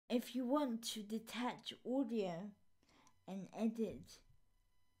if you want to detach audio and edit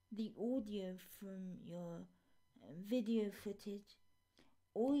the audio from your video footage,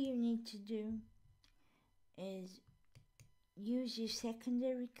 all you need to do is use your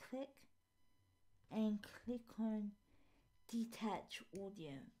secondary click and click on detach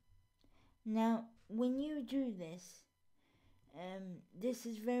audio. Now when you do this, this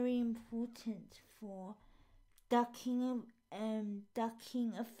is very important for ducking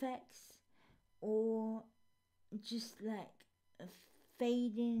effects, or just like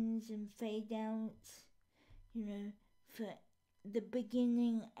fade ins and fade outs, you know, for the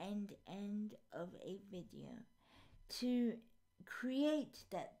beginning and end of a video. To create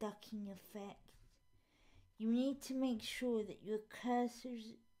that ducking effect, you need to make sure that your cursor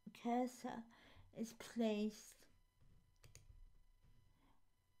is placed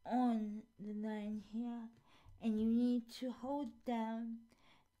on the line here, and you need to hold down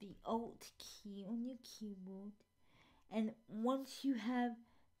the Alt key on your keyboard, and once you have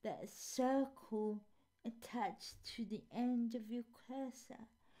that circle attached to the end of your cursor,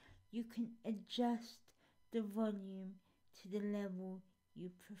 you can adjust the volume to the level you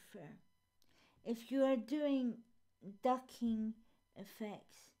prefer. If you are doing ducking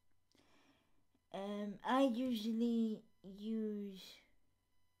effects, I usually use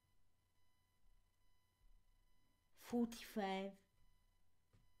 45,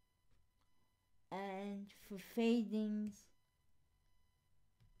 and for fadings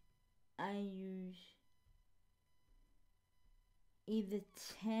I use either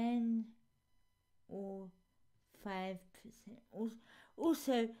 10 or 5%.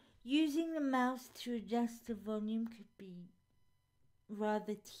 Also, using the mouse to adjust the volume could be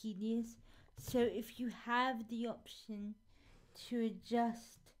rather tedious, so if you have the option to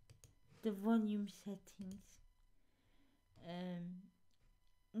adjust the volume settings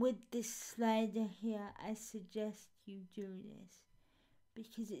with this slider here, I suggest you do this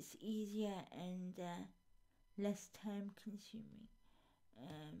because it's easier and less time consuming.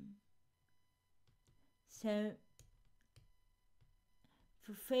 So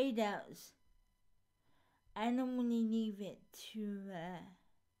for fade outs, I normally leave it to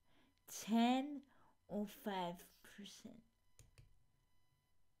 10 or 5%.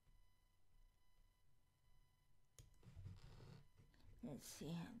 Let's see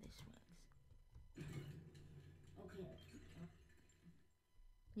how this works. Okay.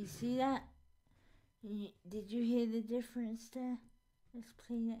 You see that? Did you hear the difference there? Let's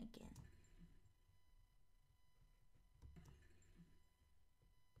play that again.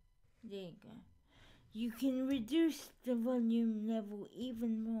 There you go. You can reduce the volume level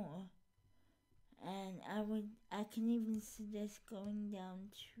even more, and I can even suggest going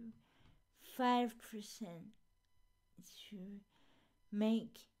down to 5% to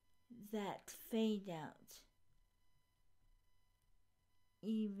make that fade out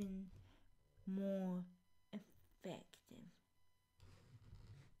even more effective.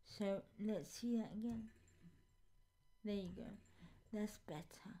 So let's see that again. There you go. That's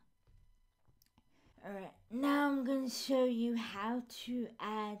better. Alright, now I'm going to show you how to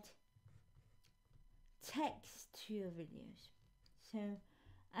add text to your videos. So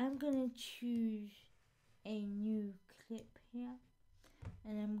I'm going to choose a new clip here,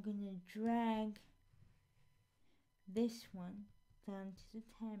 and I'm going to drag this one down to the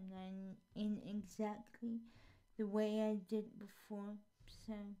timeline in exactly the way I did before.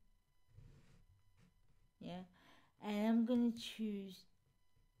 So yeah, and I'm going to choose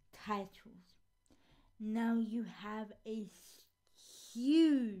titles. Now you have a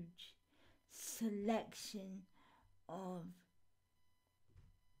huge selection of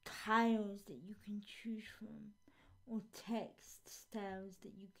tiles that you can choose from, or text styles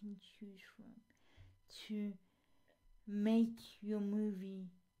that you can choose from to make your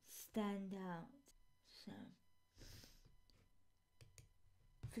movie stand out. So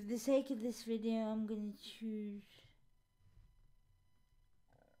for the sake of this video, I'm going to choose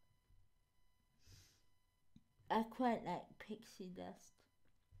I quite like pixie dust.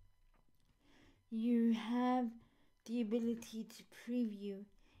 You have the ability to preview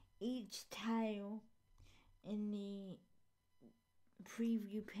each tile in the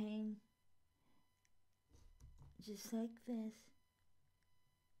preview pane, just like this.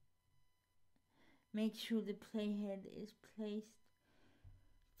 Make sure the playhead is placed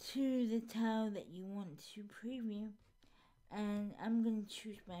to the tile that you want to preview, and I'm going to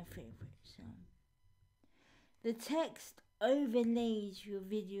choose my favorite. So the text overlays your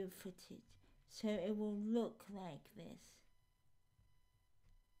video footage, so it will look like this.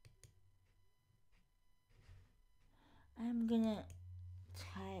 I'm gonna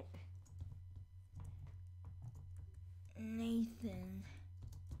type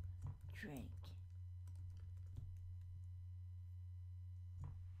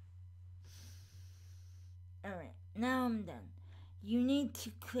you need to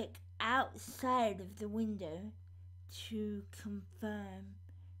click outside of the window to confirm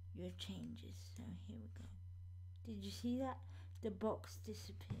your changes. So here we go. Did you see that? The box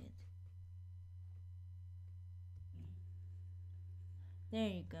disappeared. There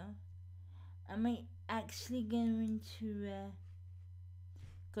you go. I'm actually going to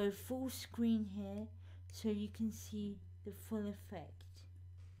go full screen here so you can see the full effect.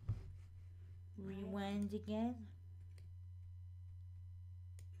 Rewind again.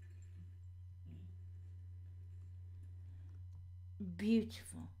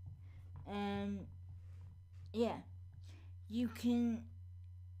 Beautiful. Yeah, you can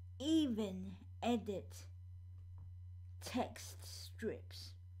even edit text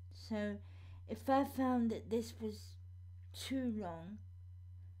strips. So if I found that this was too long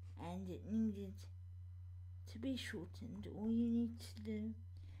and it needed to be shortened, all you need to do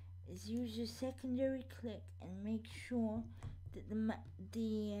is use your secondary click and make sure that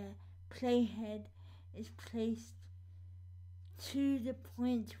the playhead is placed to the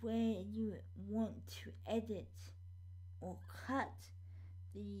point where you want to edit or cut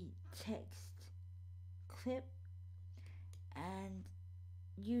the text clip, and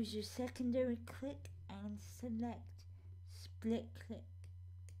use your secondary click and select split clip.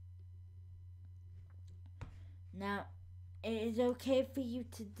 Now it is okay for you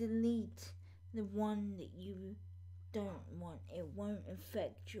to delete the one that you don't want. It won't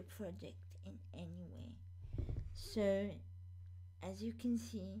affect your project in any way. So as you can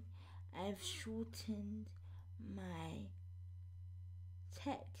see, I've shortened my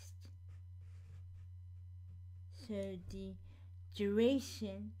text, so the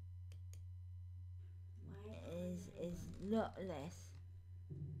duration is a lot less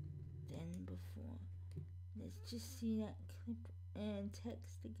than before. Let's just see that clip and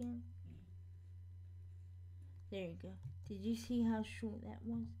text again. There you go. Did you see how short that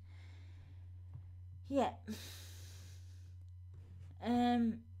was? Yeah.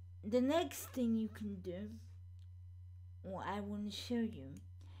 The next thing you can do, or I want to show you,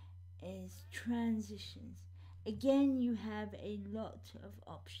 is transitions. Again, you have a lot of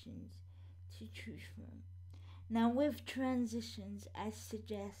options to choose from. Now with transitions, I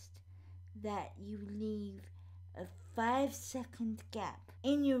suggest that you leave a 5-second gap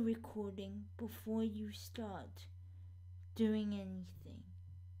in your recording before you start doing anything.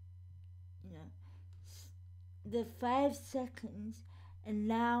 You know, the 5 seconds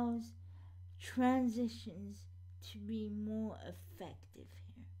allows transitions to be more effective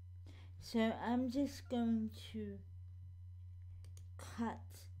here. So I'm just going to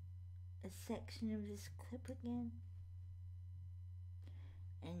cut a section of this clip again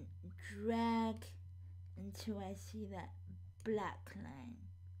and drag until I see that black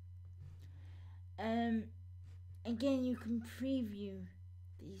line. Again, you can preview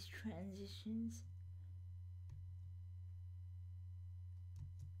these transitions.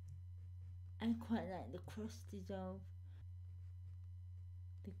 I quite like the cross dissolve,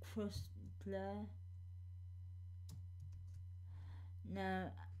 the cross blur.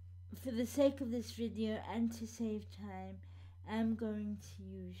 Now, for the sake of this video and to save time, I'm going to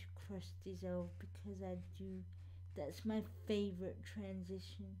use cross dissolve because that's my favorite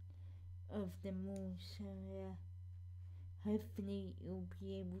transition of them all. So yeah, hopefully you'll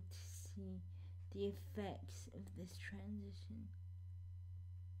be able to see the effects of this transition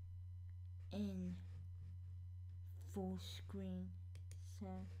in full screen. So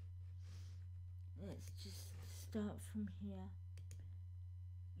let's just start from here.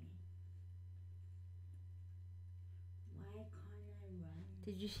 Why can't I run?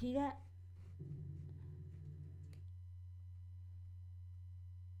 Did you see that?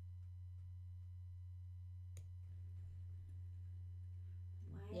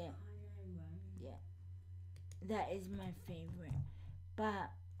 Why can't I run? Yeah, that is my favorite,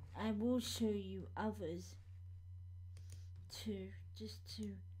 but I will show you others too, just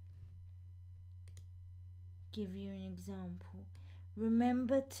to give you an example.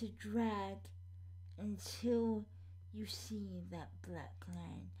 Remember to drag until you see that black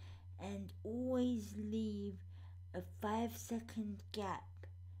line, and always leave a 5-second gap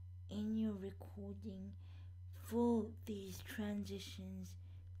in your recording for these transitions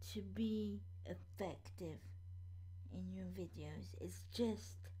to be effective in your videos. It's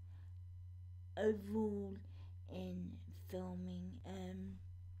just a rule in filming.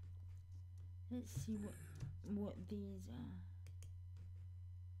 Let's see what these are.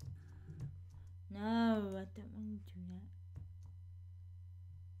 No, I don't want to do that.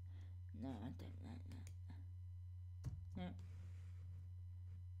 No, I don't like that. No.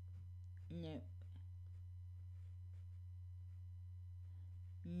 No.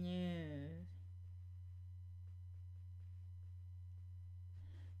 No.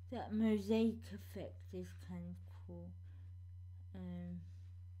 That mosaic effect is kind of cool.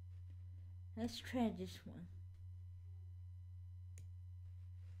 Let's try this one.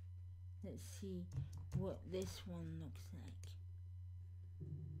 Let's see what this one looks like.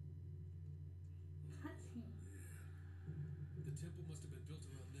 The temple must have been built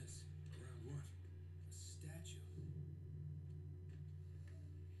around this. Around what? A statue.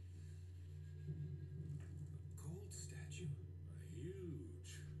 A gold statue? A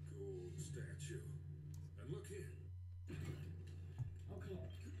huge gold statue. And look here. Okay.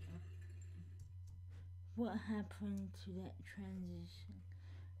 What happened to that transition?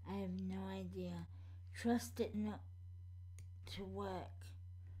 I have no idea. Trust it not to work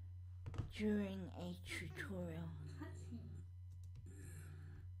during a tutorial.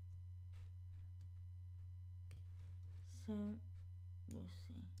 So, we'll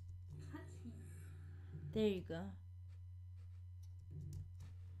see. There you go.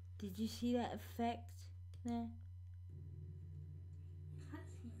 Did you see that effect there?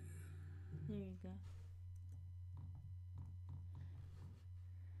 There you go.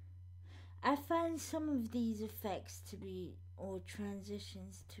 I find some of these effects to be, or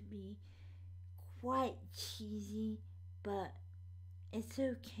transitions to be, quite cheesy, but it's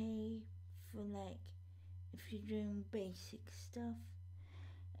okay for like if you're doing basic stuff.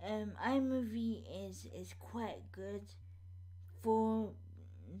 iMovie is quite good for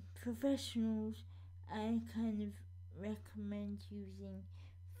professionals. I kind of recommend using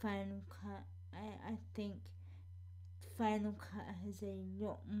Final Cut. I think Final Cut has a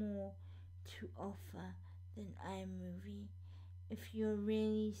lot more to offer than iMovie. If you're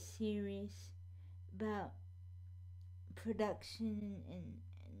really serious about production and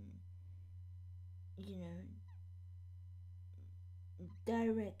you know,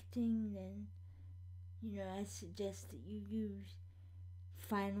 directing, then I suggest that you use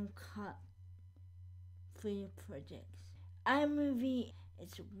Final Cut for your projects. iMovie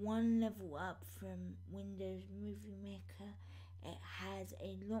is one level up from Windows Movie Maker. It has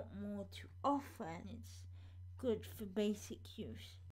a lot more to offer and it's good for basic use.